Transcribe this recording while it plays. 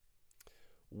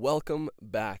Welcome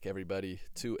back, everybody,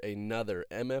 to another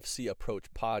MFC Approach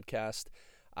podcast.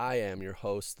 I am your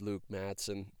host, Luke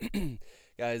Madsen.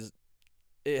 Guys,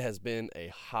 it has been a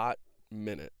hot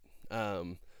minute.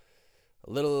 Probably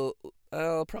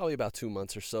about 2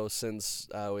 months or so since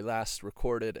we last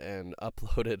recorded and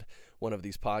uploaded one of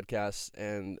these podcasts.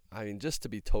 And I mean, just to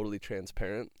be totally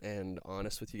transparent and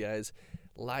honest with you guys,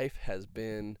 life has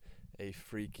been a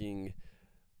freaking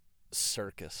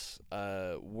circus,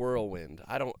 whirlwind.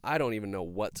 I don't even know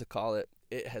what to call it.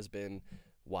 It has been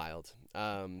wild,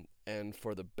 and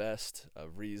for the best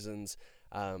of reasons.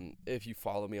 If you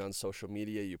follow me on social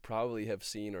media, you probably have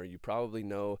seen, or you probably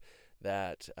know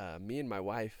that me and my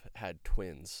wife had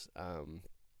twins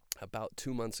about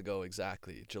 2 months ago,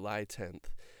 exactly July 10th.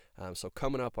 So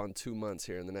coming up on 2 months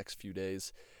here in the next few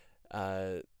days.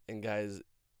 And guys,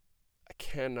 I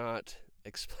cannot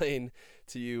explain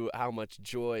to you how much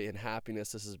joy and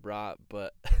happiness this has brought,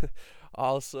 but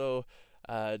also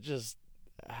just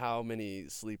how many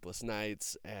sleepless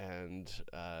nights, and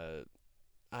I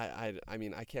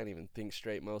mean, I can't even think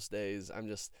straight most days.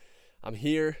 I'm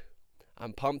here.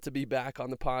 I'm pumped to be back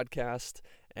on the podcast,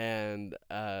 and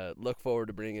look forward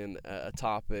to bringing a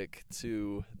topic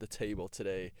to the table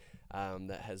today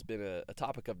that has been a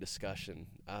topic of discussion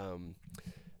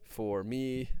for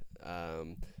me,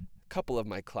 couple of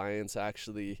my clients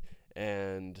actually,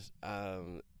 and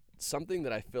something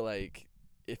that I feel like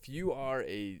if you are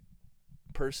a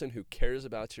person who cares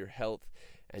about your health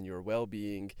and your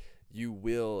well-being, you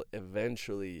will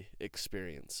eventually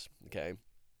experience, okay?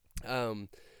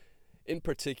 In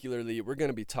particularly, we're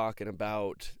going to be talking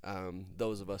about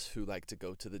those of us who like to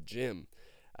go to the gym.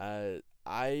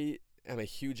 I am a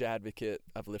huge advocate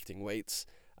of lifting weights.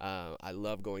 I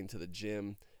love going to the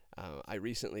gym. I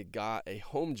recently got a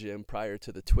home gym prior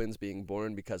to the twins being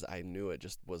born because I knew it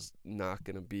just was not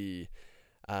going to be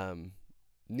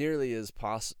nearly as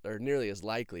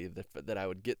likely that I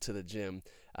would get to the gym.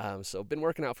 So I've been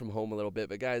working out from home a little bit,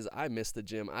 but guys, I miss the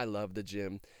gym. I love the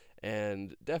gym,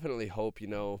 and definitely hope,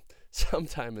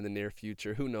 sometime in the near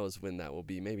future, who knows when that will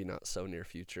be, maybe not so near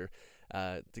future,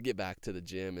 to get back to the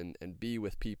gym and be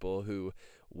with people who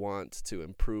want to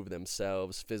improve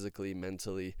themselves physically,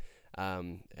 mentally,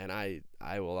 and I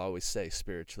will always say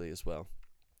spiritually as well.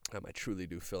 I truly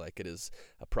do feel like it is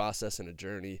a process and a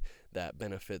journey that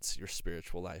benefits your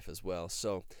spiritual life as well.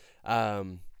 So,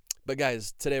 but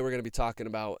guys, today we're going to be talking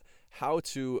about how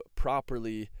to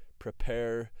properly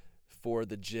prepare for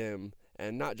the gym,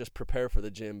 and not just prepare for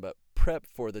the gym, but prep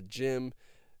for the gym,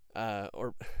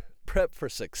 or prep for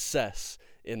success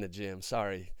in the gym.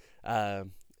 Sorry.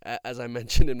 As I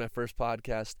mentioned in my first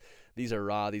podcast, these are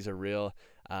raw, these are real.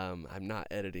 I'm not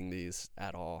editing these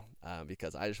at all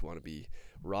because I just want to be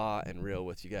raw and real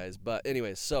with you guys. But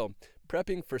anyways, so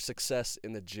prepping for success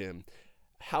in the gym.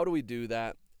 How do we do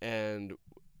that, and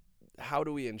how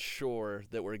do we ensure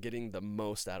that we're getting the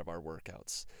most out of our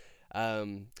workouts?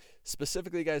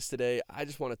 Specifically, guys, today I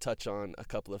just want to touch on a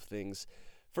couple of things.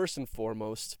 First and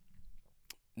foremost,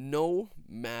 no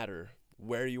matter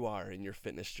where you are in your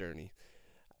fitness journey,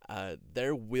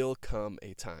 there will come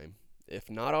a time, if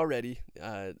not already,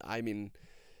 I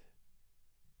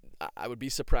would be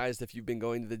surprised if you've been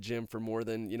going to the gym for more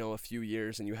than, a few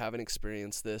years and you haven't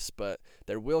experienced this, but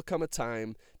there will come a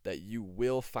time that you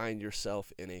will find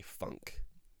yourself in a funk,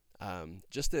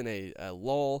 just in a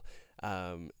lull,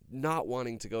 not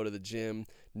wanting to go to the gym,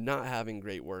 not having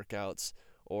great workouts,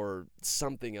 or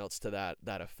something else to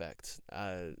that effect.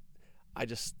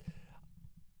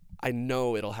 I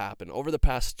know it'll happen. Over the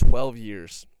past 12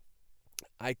 years,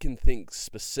 I can think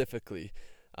specifically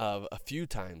of a few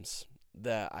times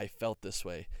that I felt this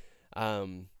way.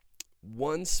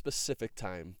 One specific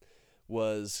time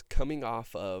was coming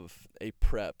off of a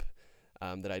prep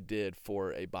that I did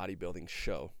for a bodybuilding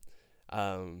show.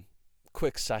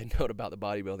 Quick side note about the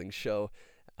bodybuilding show.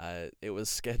 It was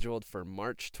scheduled for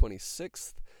March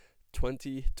 26th,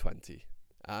 2020.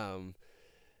 And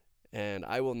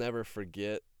I will never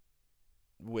forget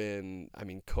when,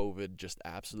 COVID just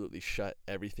absolutely shut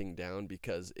everything down,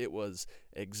 because it was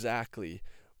exactly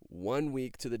 1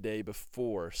 week to the day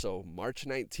before. So March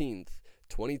 19th,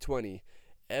 2020,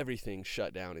 everything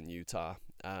shut down in Utah.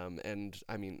 And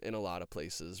in a lot of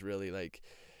places, really, like,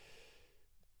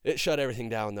 it shut everything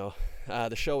down though.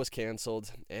 The show was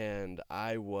canceled and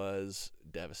I was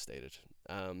devastated.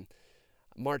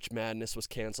 March Madness was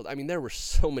canceled. There were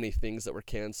so many things that were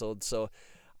canceled. So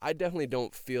I definitely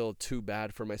don't feel too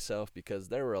bad for myself, because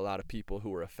there were a lot of people who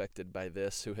were affected by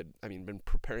this who had, been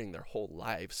preparing their whole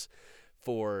lives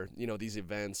for, these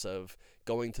events of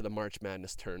going to the March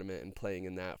Madness tournament and playing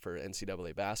in that for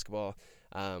NCAA basketball.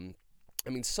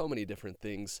 so many different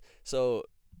things. So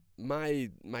my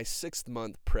 6th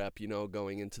month prep,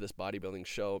 going into this bodybuilding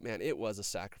show, man, it was a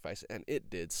sacrifice, and it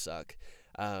did suck.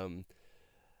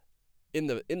 In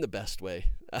the best way.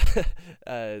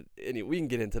 Anyway, we can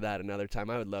get into that another time.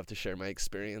 I would love to share my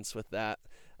experience with that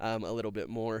a little bit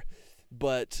more.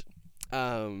 But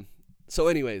so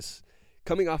anyways,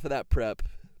 coming off of that prep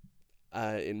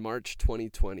in March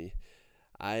 2020,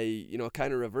 I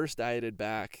kind of reverse dieted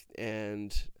back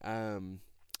and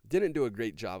didn't do a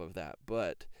great job of that,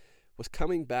 but was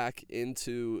coming back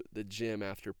into the gym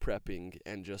after prepping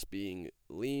and just being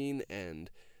lean and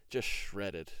just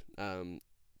shredded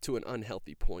to an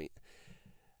unhealthy point.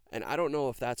 And I don't know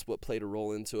if that's what played a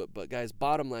role into it, but guys,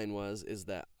 bottom line is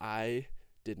that I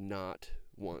did not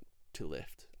want to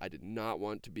lift. I did not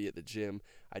want to be at the gym.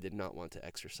 I did not want to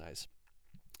exercise.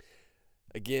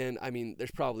 Again,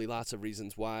 there's probably lots of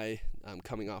reasons why I'm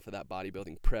coming off of that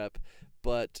bodybuilding prep,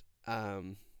 but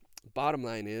bottom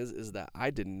line is that I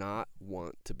did not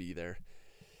want to be there.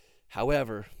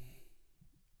 However,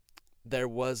 there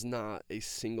was not a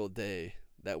single day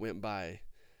that went by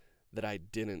that I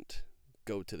didn't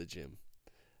go to the gym.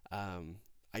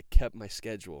 I kept my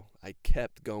schedule. I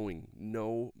kept going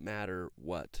no matter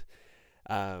what.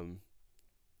 And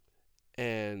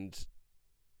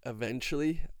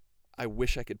eventually, I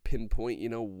wish I could pinpoint,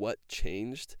 what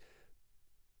changed.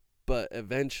 But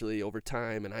eventually, over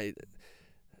time, and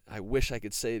I wish I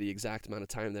could say the exact amount of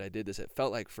time that I did this. It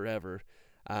felt like forever,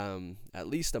 at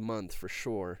least a month for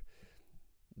sure,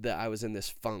 that I was in this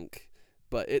funk.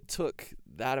 But it took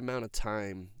that amount of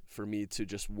time for me to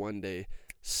just one day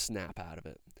snap out of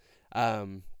it.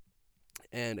 And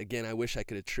again, I wish I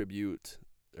could attribute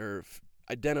or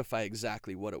identify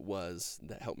exactly what it was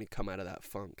that helped me come out of that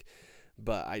funk.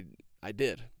 But I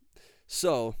did.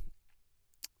 So,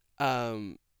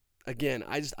 again,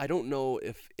 I don't know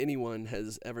if anyone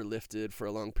has ever lifted for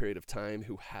a long period of time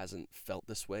who hasn't felt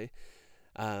this way.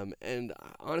 And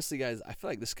honestly, guys, I feel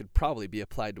like this could probably be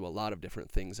applied to a lot of different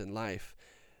things in life.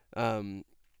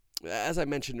 As I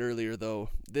mentioned earlier, though,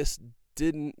 this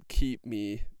didn't keep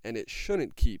me, and it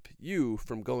shouldn't keep you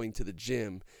from going to the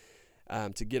gym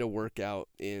to get a workout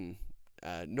in,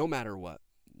 no matter what,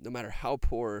 no matter how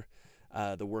poor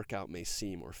the workout may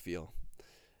seem or feel.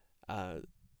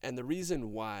 And the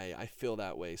reason why I feel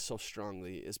that way so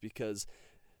strongly is because,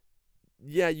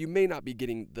 yeah, you may not be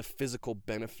getting the physical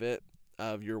benefit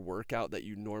of your workout that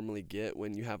you normally get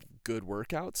when you have good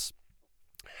workouts.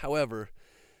 However,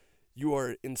 you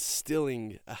are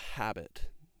instilling a habit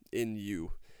in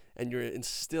you, and you're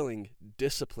instilling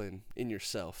discipline in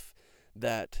yourself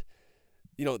that,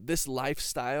 this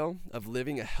lifestyle of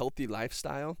living a healthy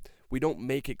lifestyle, we don't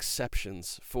make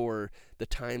exceptions for the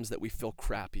times that we feel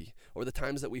crappy or the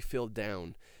times that we feel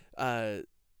down.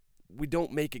 We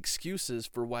don't make excuses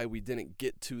for why we didn't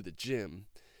get to the gym.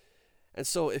 And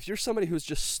so if you're somebody who's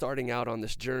just starting out on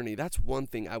this journey, that's one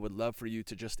thing I would love for you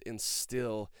to just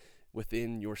instill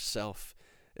within yourself,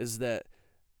 is that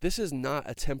this is not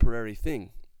a temporary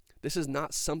thing. This is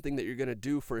not something that you're going to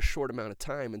do for a short amount of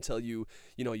time until you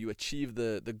achieve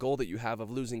the goal that you have of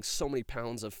losing so many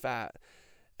pounds of fat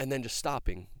and then just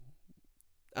stopping.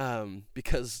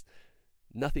 Because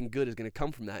nothing good is going to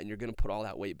come from that, and you're going to put all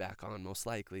that weight back on most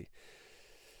likely.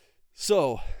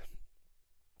 So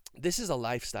this is a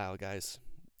lifestyle, guys.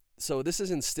 So this is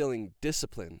instilling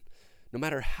discipline. No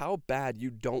matter how bad you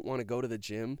don't want to go to the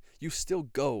gym, you still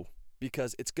go,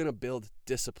 because it's going to build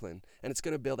discipline, and it's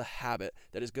going to build a habit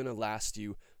that is going to last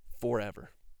you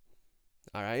forever.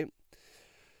 All right?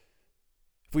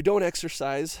 If we don't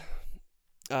exercise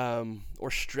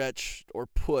or stretch or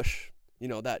push,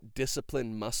 that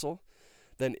discipline muscle,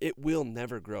 then it will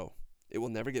never grow. It will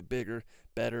never get bigger,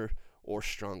 better, or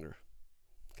stronger.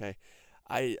 Okay?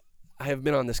 I have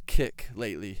been on this kick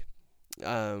lately.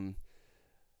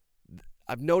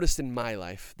 I've noticed in my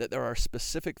life that there are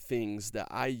specific things that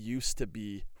I used to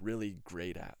be really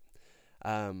great at.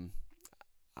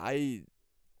 I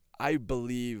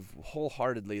believe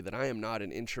wholeheartedly that I am not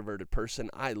an introverted person.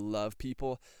 I love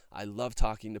people. I love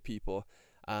talking to people.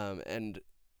 And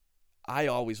I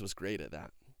always was great at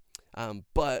that.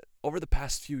 But over the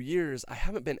past few years, I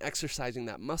haven't been exercising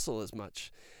that muscle as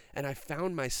much. And I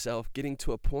found myself getting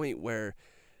to a point where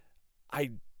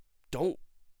I don't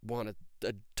want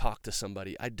to talk to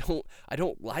somebody. I don't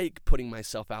like putting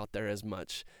myself out there as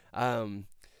much. And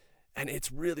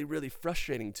it's really, really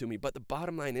frustrating to me. But the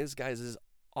bottom line is, guys, is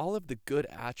all of the good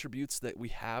attributes that we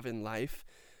have in life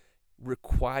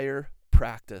require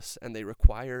practice, and they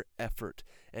require effort,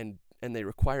 and they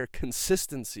require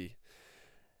consistency.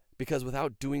 Because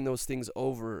without doing those things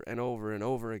over and over and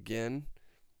over again,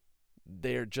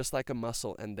 they're just like a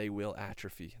muscle, and they will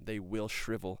atrophy, they will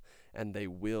shrivel, and they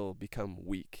will become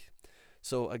weak.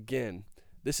 So again,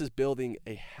 this is building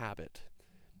a habit.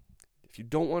 If you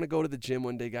don't want to go to the gym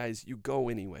one day, guys, you go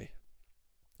anyway.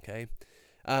 Okay?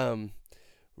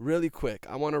 Really quick,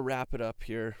 I want to wrap it up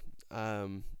here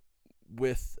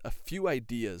with a few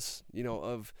ideas,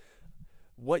 of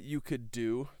what you could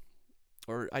do,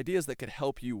 or ideas that could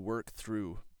help you work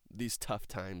through these tough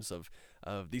times of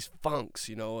these funks,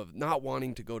 of not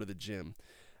wanting to go to the gym.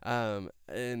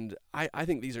 And I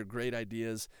think these are great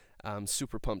ideas. I'm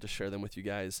super pumped to share them with you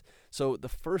guys. So the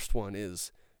first one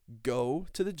is go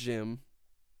to the gym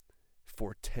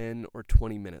for 10 or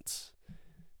 20 minutes.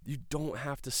 You don't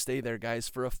have to stay there, guys,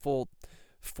 for a full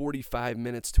 45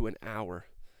 minutes to an hour.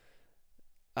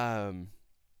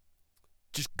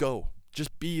 Just go.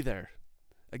 Just be there.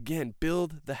 Again,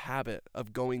 build the habit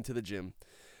of going to the gym.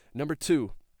 Number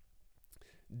 2,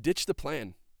 ditch the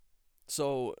plan.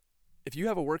 So if you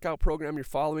have a workout program you're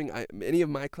following, any of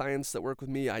my clients that work with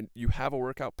me, you have a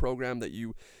workout program that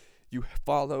you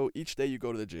follow each day you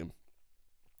go to the gym.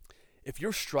 If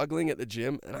you're struggling at the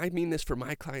gym, and I mean this for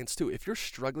my clients too, if you're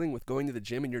struggling with going to the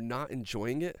gym and you're not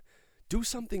enjoying it, do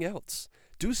something else.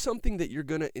 Do something that you're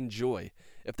going to enjoy.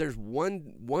 If there's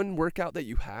one workout that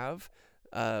you have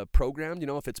programmed,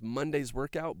 if it's Monday's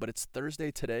workout, but it's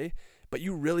Thursday today, but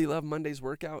you really love Monday's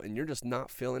workout and you're just not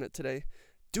feeling it today,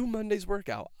 do Monday's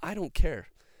workout. I don't care.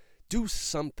 Do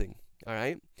something, all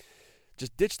right?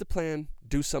 Just ditch the plan.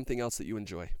 Do something else that you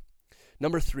enjoy.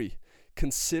 Number 3,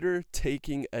 consider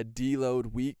taking a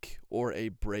deload week or a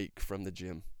break from the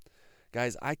gym.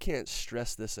 Guys, I can't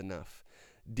stress this enough.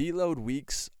 Deload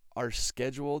weeks are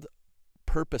scheduled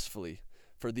purposefully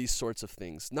for these sorts of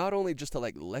things. Not only just to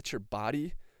let your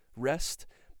body rest,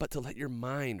 but to let your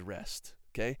mind rest,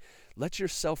 okay? Let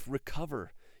yourself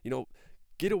recover.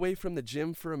 Get away from the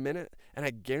gym for a minute, and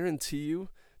I guarantee you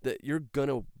that you're going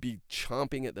to be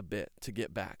chomping at the bit to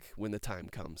get back when the time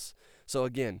comes. So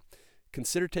again,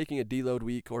 consider taking a deload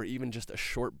week or even just a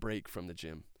short break from the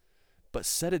gym. But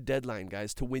set a deadline,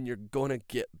 guys, to when you're going to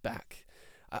get back.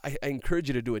 I encourage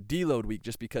you to do a deload week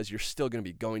just because you're still going to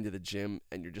be going to the gym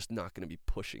and you're just not going to be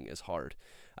pushing as hard.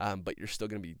 But you're still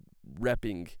going to be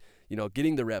repping,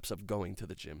 getting the reps of going to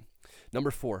the gym.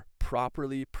 Number 4,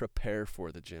 properly prepare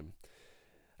for the gym.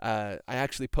 I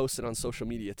actually posted on social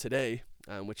media today,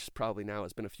 which is probably now,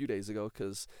 it's been a few days ago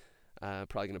because I'm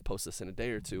probably going to post this in a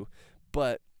day or two.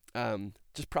 But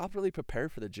just properly prepare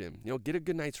for the gym. Get a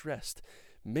good night's rest.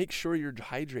 Make sure you're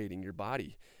hydrating your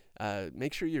body.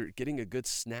 Make sure you're getting a good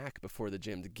snack before the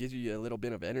gym to give you a little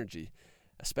bit of energy,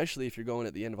 especially if you're going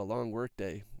at the end of a long work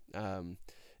day.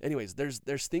 Anyways,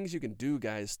 there's things you can do,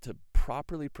 guys, to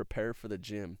properly prepare for the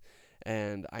gym,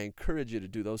 and I encourage you to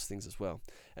do those things as well.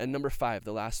 And number 5,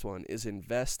 the last one, is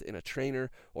invest in a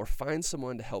trainer or find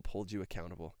someone to help hold you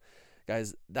accountable.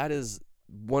 Guys, that is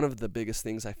one of the biggest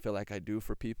things I feel like I do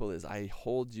for people is I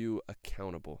hold you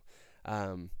accountable.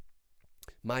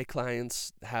 My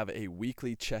clients have a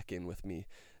weekly check-in with me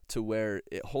to where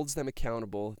it holds them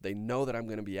accountable. They know that I'm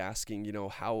going to be asking,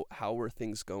 how are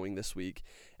things going this week,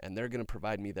 and they're going to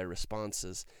provide me their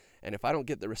responses. And if I don't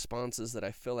get the responses that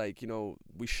I feel like,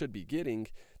 we should be getting,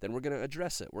 then we're going to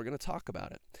address it. We're going to talk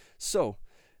about it. So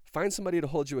find somebody to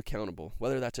hold you accountable,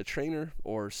 whether that's a trainer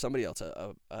or somebody else,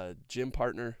 a gym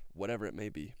partner, whatever it may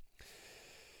be.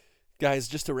 Guys,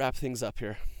 just to wrap things up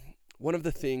here, one of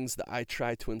the things that I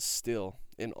try to instill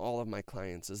in all of my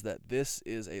clients is that this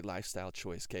is a lifestyle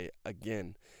choice, okay?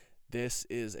 Again, this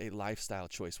is a lifestyle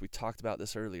choice. We talked about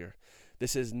this earlier.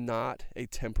 This is not a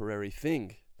temporary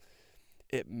thing.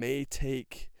 It may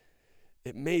take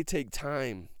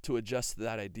time to adjust to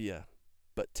that idea,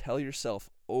 but tell yourself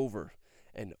over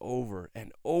and over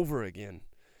and over again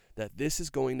that this is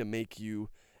going to make you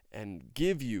and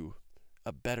give you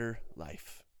a better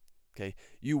life. Okay?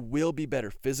 You will be better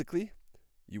physically,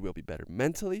 you will be better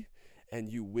mentally, and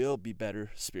you will be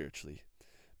better spiritually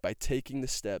by taking the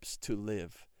steps to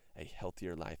live a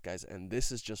healthier life, guys. And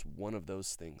this is just one of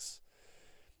those things.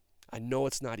 I know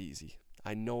it's not easy.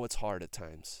 I know it's hard at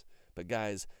times. But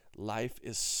guys, life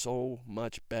is so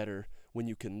much better when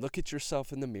you can look at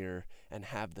yourself in the mirror and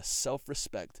have the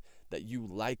self-respect that you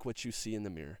like what you see in the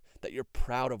mirror, that you're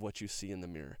proud of what you see in the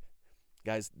mirror.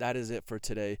 Guys, that is it for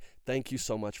today. Thank you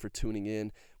so much for tuning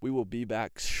in. We will be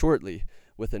back shortly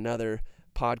with another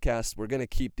podcast. We're going to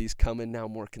keep these coming now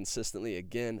more consistently.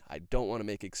 Again, I don't want to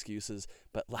make excuses,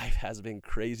 but life has been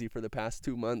crazy for the past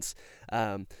 2 months.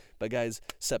 But guys,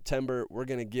 September, we're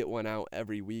going to get one out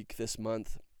every week this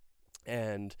month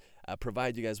and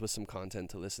provide you guys with some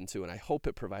content to listen to. And I hope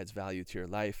it provides value to your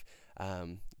life.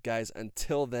 guys,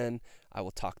 until then, I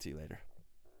will talk to you later.